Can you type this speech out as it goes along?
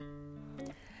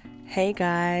Hey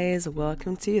guys,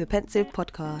 welcome to the Pensive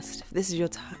Podcast. If this is your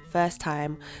first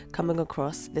time coming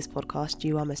across this podcast,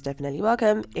 you are most definitely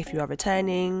welcome. If you are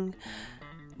returning,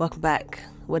 welcome back.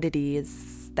 What it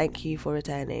is, thank you for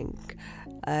returning.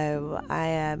 I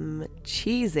am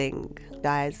cheesing,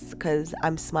 guys, because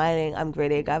I'm smiling, I'm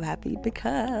grinning, I'm happy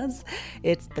because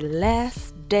it's the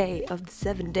last day of the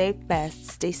 7-day fast.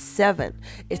 It's day 7.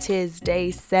 It is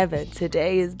day 7.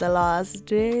 Today is the last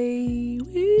day.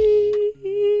 Whee!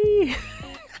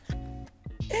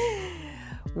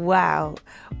 Wow.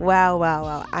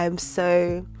 I'm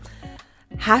so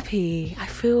happy. I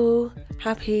feel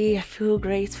happy. I feel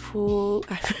grateful.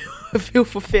 I feel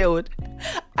fulfilled.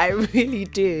 I really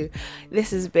do. This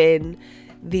has been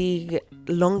the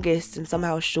longest and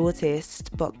somehow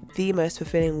shortest, but the most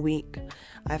fulfilling week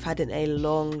I've had in a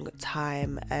long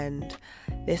time, and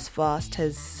this fast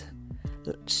has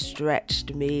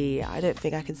stretched me. I don't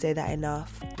think I can say that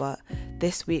enough, but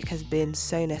this week has been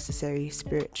so necessary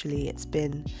spiritually. It's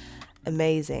been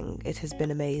amazing. It has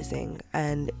been amazing,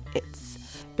 and it's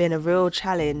been a real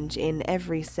challenge in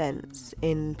every sense,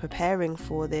 in preparing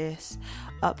for this,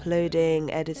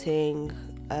 uploading, editing,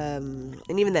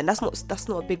 and even then that's not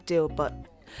a big deal, but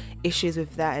issues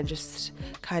with that and just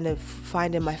kind of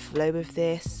finding my flow with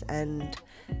this, and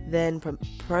then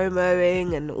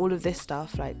promoting and all of this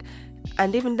stuff, like,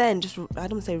 and even then just, I don't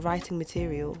want to say writing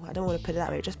material, I don't want to put it that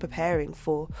way, just preparing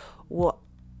for what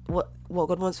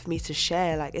God wants for me to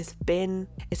share. Like, it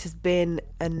has been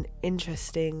an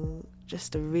interesting,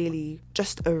 just a really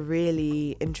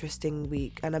interesting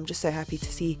week, and I'm just so happy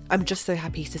to see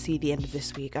the end of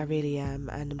this week. I really am,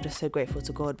 and I'm just so grateful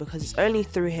to God, because it's only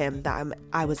through him that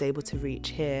I was able to reach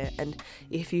here. And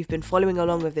if you've been following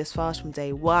along with this fast from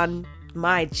day 1,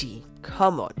 my G,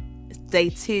 come on. Day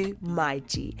 2, my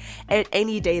G.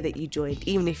 Any day that you joined,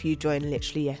 even if you joined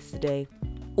literally yesterday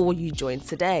or you joined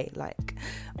today, like,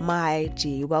 my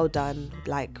G, well done.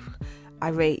 Like, I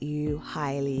rate you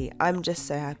highly. I'm just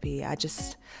so happy.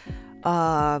 This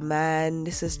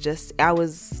is just,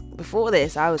 before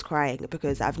this, I was crying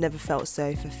because I've never felt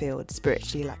so fulfilled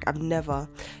spiritually. Like, I've never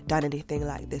done anything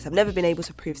like this. I've never been able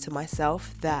to prove to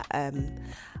myself that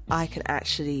I can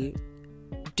actually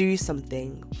do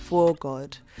something for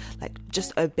God, like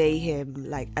just obey him,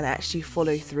 like, and actually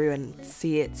follow through and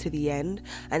see it to the end.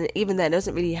 And even then, it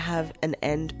doesn't really have an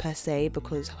end per se,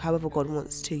 because however God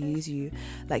wants to use you,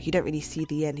 like, you don't really see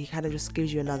the end. He kind of just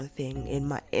gives you another thing, in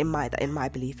my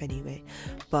belief anyway.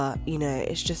 But you know,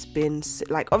 it's just been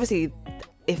like, obviously,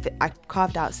 if I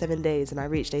carved out 7 days and I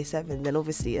reached day 7, then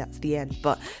obviously that's the end.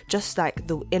 But just like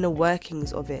the inner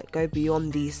workings of it go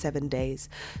beyond these 7 days.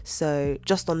 So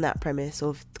just on that premise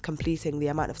of completing the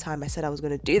amount of time I said I was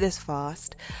going to do this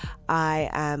fast,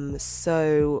 I'm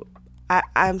so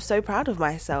proud of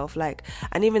myself. Like,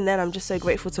 and even then, I'm just so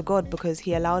grateful to God, because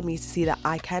he allowed me to see that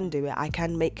I can do it. I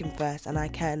can make him first, and I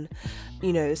can,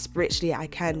 you know, spiritually, I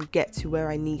can get to where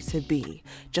I need to be,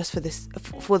 just for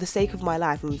the sake of my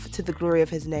life and to the glory of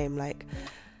his name. Like,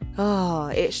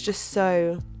 it's just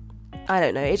so, I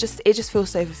don't know, it just feels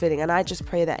so fulfilling. And I just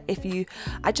pray that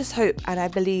I just hope and I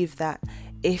believe that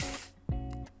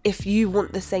if you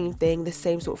want the same thing, the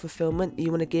same sort of fulfillment,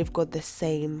 you want to give God the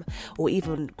same or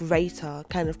even greater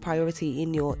kind of priority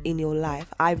in your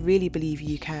life, I really believe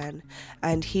you can,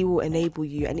 and he will enable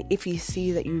you. And if you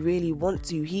see that you really want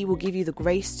to, he will give you the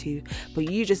grace to,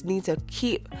 but you just need to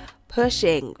keep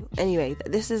pushing. Anyway,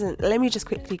 let me just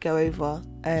quickly go over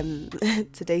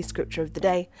today's scripture of the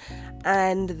day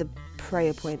and the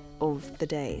prayer point of the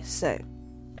day. So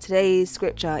today's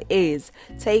scripture is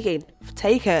taken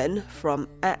from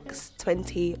Acts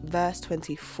 20 verse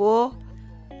 24,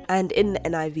 and in the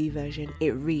NIV version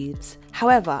it reads,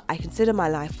 "However, I consider my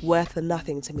life worth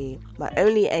nothing to me. My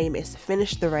only aim is to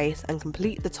finish the race and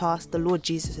complete the task the Lord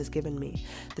Jesus has given me,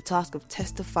 the task of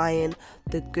testifying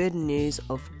the good news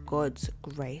of God's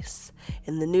grace."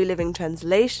 In the New Living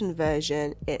Translation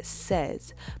version, it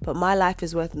says, "But my life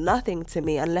is worth nothing to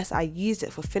me unless I use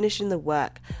it for finishing the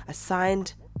work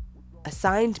assigned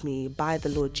me by the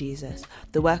Lord Jesus,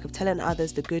 the work of telling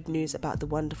others the good news about the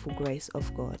wonderful grace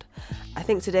of God." I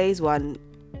think today's one,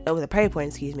 the prayer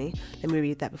point, let me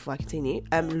read that before I continue.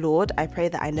 Lord, I pray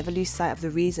that I never lose sight of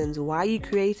the reasons why you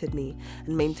created me,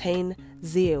 and maintain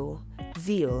zeal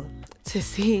to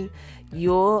see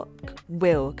your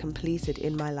will completed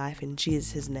in my life, in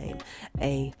Jesus' name,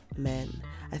 amen.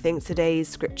 I think today's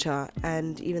scripture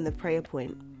and even the prayer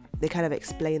point, they kind of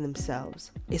explain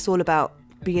themselves. It's all about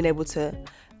being able to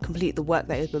complete the work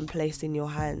that has been placed in your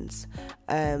hands,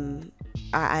 and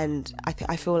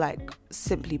I feel like,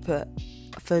 simply put,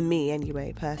 for me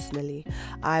anyway, personally,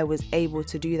 I was able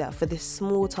to do that for this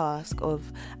small task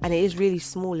of, and it is really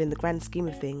small in the grand scheme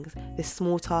of things, this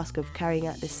small task of carrying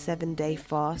out this 7-day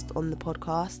fast on the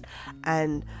podcast.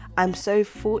 And I'm so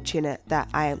fortunate that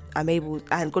I'm able,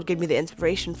 and God gave me the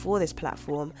inspiration for this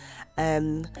platform,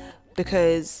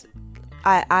 because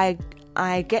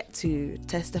I get to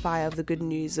testify of the good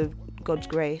news of God's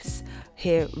grace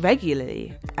here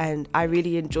regularly, and I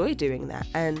really enjoy doing that.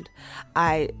 And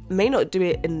I may not do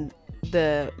it in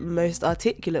the most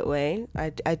articulate way.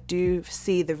 I do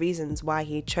see the reasons why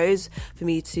he chose for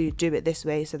me to do it this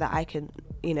way, so that I can,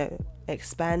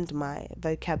 expand my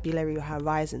vocabulary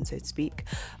horizon, so to speak.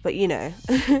 But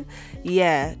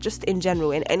yeah, just in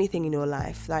general, in anything in your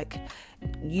life, like,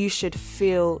 you should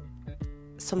feel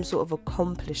some sort of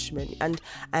accomplishment,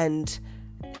 and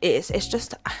it's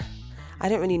just, I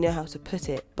don't really know how to put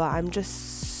it, but I'm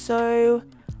just so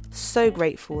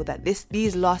grateful that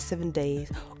these last 7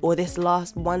 days, or this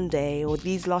last 1 day, or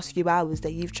these last few hours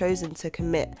that you've chosen to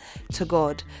commit to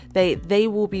God, they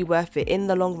will be worth it. In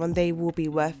the long run, they will be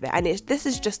worth it. And this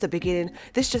is just the beginning.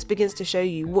 This just begins to show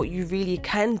you what you really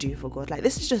can do for God. Like,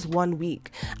 this is just 1 week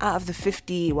out of the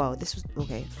 50. Well, this was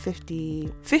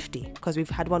 50 because we've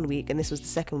had 1 week and this was the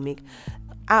second week.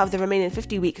 Out of the remaining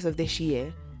 50 weeks of this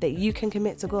year that you can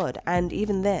commit to God. And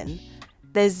even then,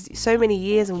 there's so many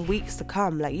years and weeks to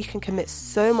come. Like, you can commit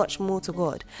so much more to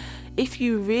God if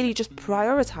you really just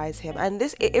prioritize him. And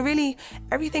it really,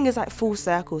 everything is like full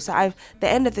circle. So the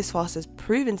end of this fast has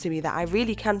proven to me that I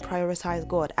really can prioritize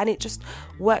God, and it just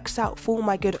works out for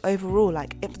my good overall.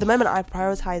 Like, if the moment I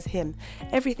prioritize him,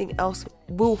 everything else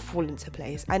will fall into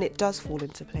place, and it does fall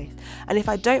into place. And if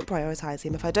I don't prioritize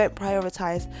him, if I don't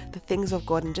prioritize the things of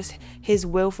God and just his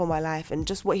will for my life and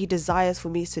just what he desires for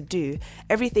me to do,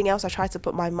 everything else I try to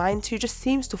put my mind to just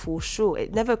seems to fall short.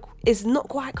 It's not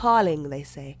quite Carling, they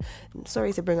say.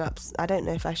 Sorry to bring up, I don't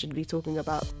know if I should be talking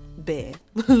about beer,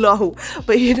 lol,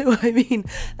 but you know what I mean.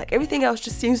 Like, everything else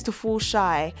just seems to fall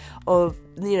shy of,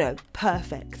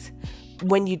 perfect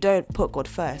when you don't put God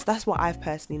first. That's what I've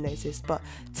personally noticed. But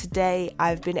today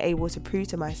I've been able to prove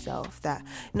to myself that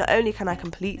not only can I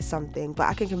complete something, but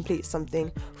I can complete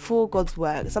something for God's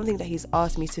work, something that he's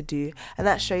asked me to do. And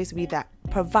that shows me that,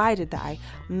 provided that I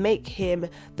make him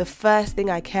the first thing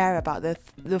I care about,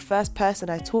 the first person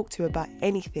I talk to about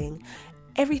anything,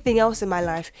 everything else in my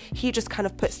life, he just kind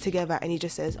of puts together, and he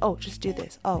just says, oh, just do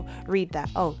this, oh, read that,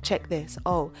 oh, check this,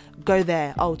 oh, go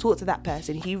there, oh, talk to that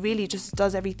person. He really just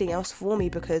does everything else for me,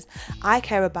 because I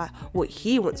care about what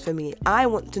he wants for me. I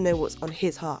want to know what's on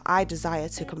his heart. I desire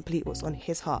to complete what's on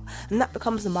his heart, and that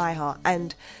becomes my heart.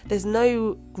 And there's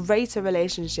no greater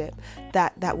relationship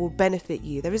that will benefit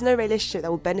you. There is no relationship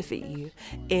that will benefit you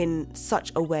in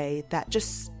such a way that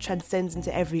just transcends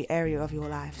into every area of your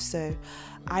life. So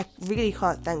I really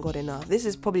can't thank God enough. This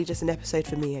is probably just an episode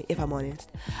for me, if I'm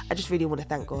honest. I just really want to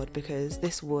thank God, because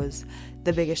this was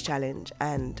the biggest challenge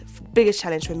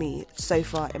for me so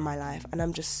far in my life, and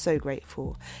I'm just so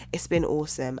grateful. It's been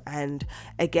awesome. And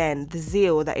again, the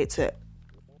zeal that it took,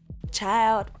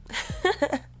 child,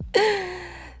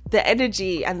 the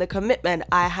energy and the commitment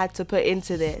I had to put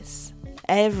into this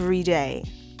every day.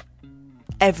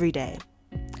 I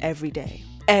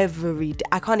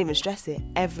can't even stress it.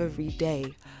 Every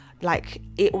day. Like,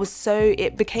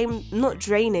 it became not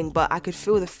draining, but I could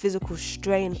feel the physical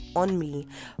strain on me,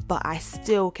 but I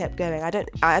still kept going. I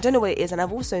don't know what it is. And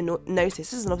I've also noticed,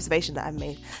 this is an observation that I've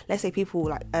made. Let's say people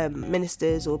like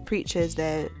ministers or preachers,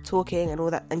 they're talking and all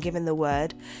that and giving the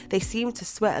word, they seem to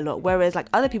sweat a lot. Whereas like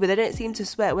other people, they don't seem to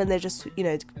sweat when they're just,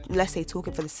 let's say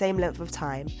talking for the same length of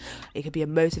time. It could be a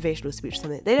motivational speech or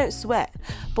something. They don't sweat.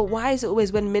 But why is it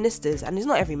always when ministers, and it's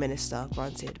not every minister,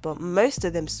 granted, but most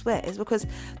of them sweat? It's because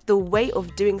the weight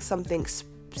of doing something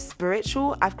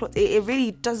spiritual, I've clocked it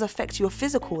really does affect your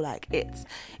physical. Like,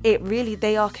 it really,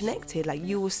 they are connected. Like,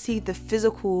 you will see the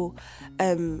physical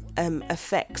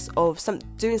effects of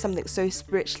doing something so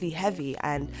spiritually heavy.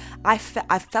 And I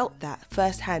felt that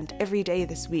firsthand every day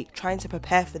this week, trying to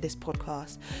prepare for this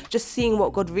podcast, just seeing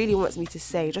what God really wants me to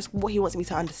say, just what he wants me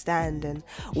to understand, and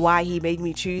why he made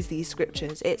me choose these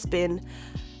scriptures. It's been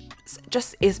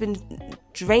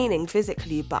draining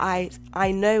physically, but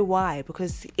I know why,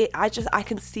 because I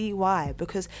can see why,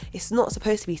 because it's not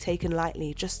supposed to be taken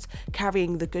lightly. Just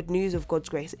carrying the good news of God's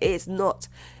grace, it is not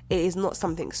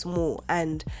something small,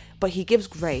 but he gives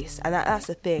grace, and that's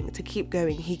the thing, to keep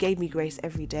going. He gave me grace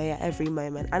every day, at every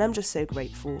moment, and I'm just so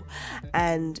grateful.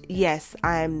 And yes,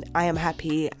 I am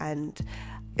happy, and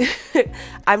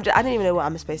I don't even know what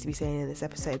I'm supposed to be saying in this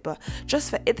episode, but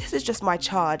this is just my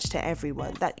charge to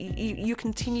everyone, that you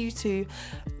continue to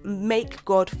make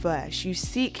God first. You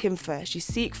seek him first. You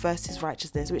seek first his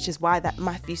righteousness, which is why that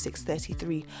Matthew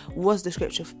 6:33 was the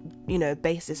scripture,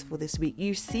 basis for this week.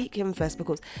 You seek him first,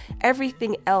 because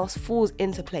everything else falls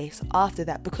into place after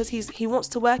that, because he wants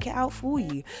to work it out for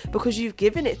you, because you've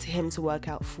given it to him to work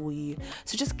out for you.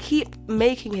 So just keep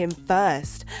making him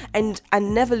first, and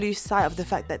never lose sight of the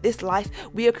fact that this life,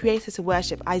 we are created to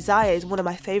worship. Isaiah is one of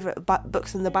my favorite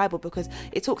books in the Bible, because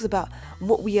it talks about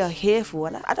what we are here for,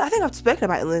 and I think I've spoken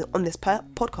about it on this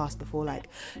podcast before, I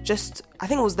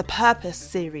think it was the Purpose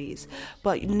series.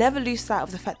 But you never lose sight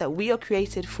of the fact that we are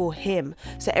created for him,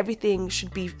 so everything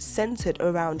should be centered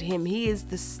around him. He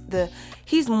is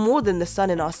he's more than the sun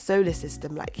in our solar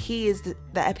system. He is the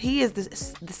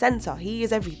center. He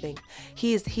is everything.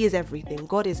 He is everything.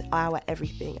 God is our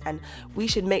everything, and we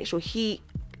should make sure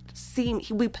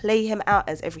we play him out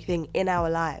as everything in our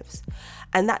lives,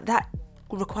 and that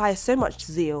requires so much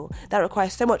zeal, that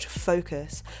requires so much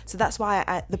focus. So that's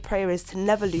why the prayer is to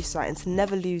never lose sight and to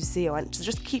never lose zeal, and to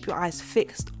just keep your eyes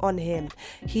fixed on him.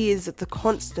 He is the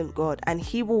constant God, and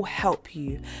he will help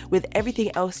you with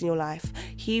everything else in your life.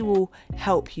 He will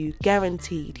help you,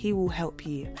 guaranteed. He will help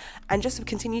you. And just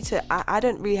continue to, I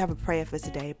don't really have a prayer for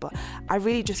today, but I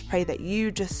really just pray that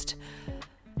you just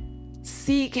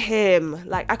seek him.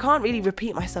 I can't really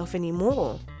repeat myself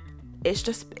anymore. It's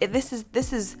just, this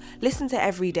is listen to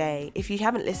Every Day. If you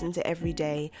haven't listened to Every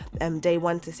Day, day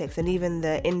 1 to 6, and even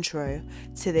the intro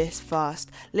to this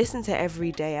fast, listen to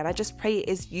Every Day, and I just pray it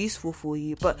is useful for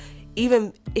you. But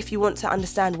even if you want to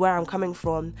understand where I'm coming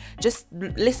from, just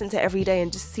listen to Every Day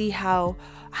and just see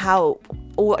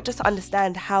or just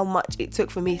understand how much it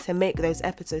took for me to make those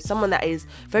episodes. Someone that is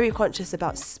very conscious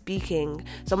about speaking,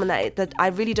 someone that I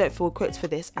really don't feel equipped for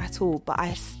this at all, but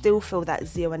I still feel that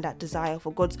zeal and that desire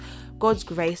for God's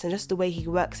grace and just the way he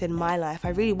works in my life. I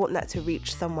really want that to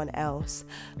reach someone else.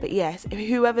 But yes,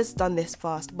 whoever's done this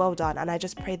fast, well done. And I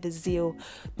just pray the zeal,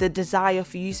 the desire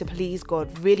for you to please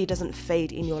God really doesn't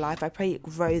fade in your life. I pray it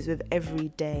grows with every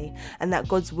day, and that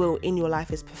God's will in your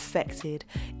life is perfected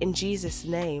in Jesus'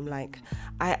 name.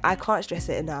 I can't stress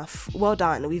it enough. Well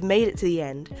done. We've made it to the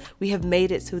end. We have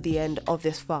made it to the end of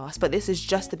this fast, but this is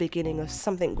just the beginning of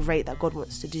something great that God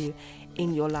wants to do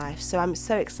in your life. So I'm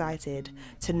so excited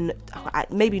to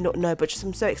maybe not know, but just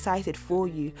I'm so excited for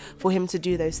you, for him to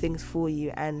do those things for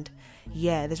you. And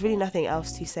yeah, there's really nothing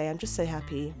else to say. I'm just so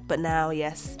happy. But now,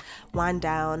 yes, wind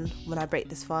down. When I break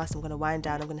this fast, I'm going to wind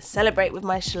down. I'm going to celebrate with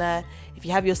my shler. If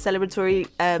you have your celebratory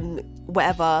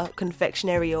whatever,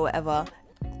 confectionery or whatever,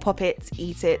 pop it,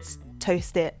 eat it,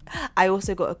 toast it. I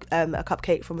also got a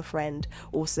cupcake from a friend.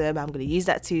 Awesome. I'm going to use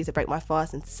that too to break my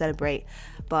fast and to celebrate.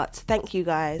 But thank you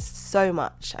guys so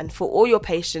much, and for all your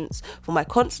patience, for my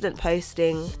constant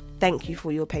posting. Thank you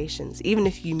for your patience. Even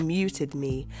if you muted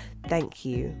me, thank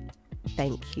you.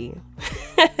 Thank you.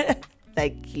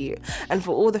 Thank you. And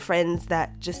for all the friends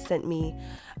that just sent me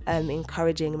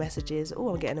encouraging messages. Oh,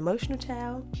 I'm getting emotional,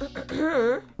 child.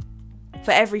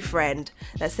 For every friend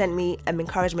that sent me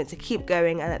encouragement to keep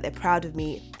going and that they're proud of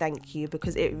me, thank you,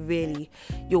 because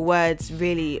your words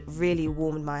really, really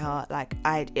warmed my heart.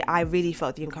 I really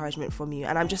felt the encouragement from you,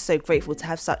 and I'm just so grateful to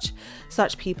have such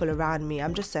people around me.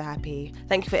 I'm just so happy.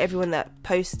 Thank you for everyone that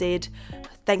posted.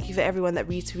 Thank you for everyone that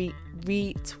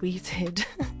retweeted.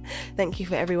 Thank you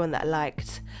for everyone that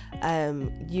liked.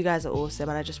 You guys are awesome,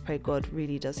 and I just pray God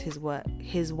really does his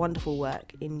wonderful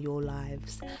work in your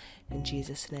lives, in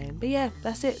Jesus' name. But yeah,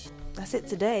 that's it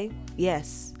today.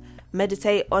 Yes,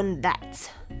 meditate on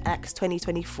that, Acts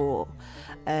 20:24,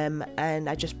 and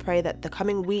I just pray that the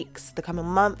coming weeks, the coming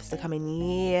months, the coming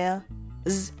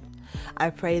years, I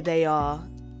pray they are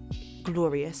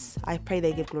glorious. I pray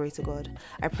they give glory to God.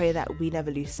 I pray that we never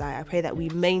lose sight. I pray that we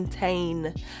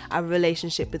maintain our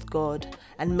relationship with God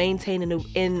and maintain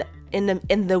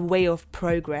in the way of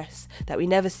progress, that we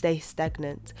never stay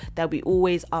stagnant, that we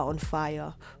always are on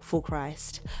fire for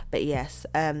Christ. But yes,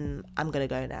 I'm gonna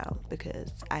go now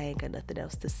because I ain't got nothing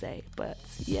else to say. But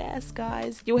yes,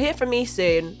 guys, you'll hear from me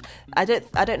soon. I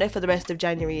don't know for the rest of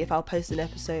January if I'll post an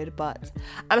episode, but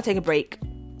I'm gonna take a break.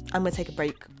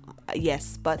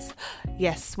 Yes, but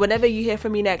yes, whenever you hear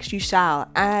from me next, you shall.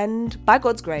 And by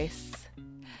God's grace,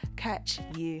 catch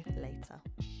you later.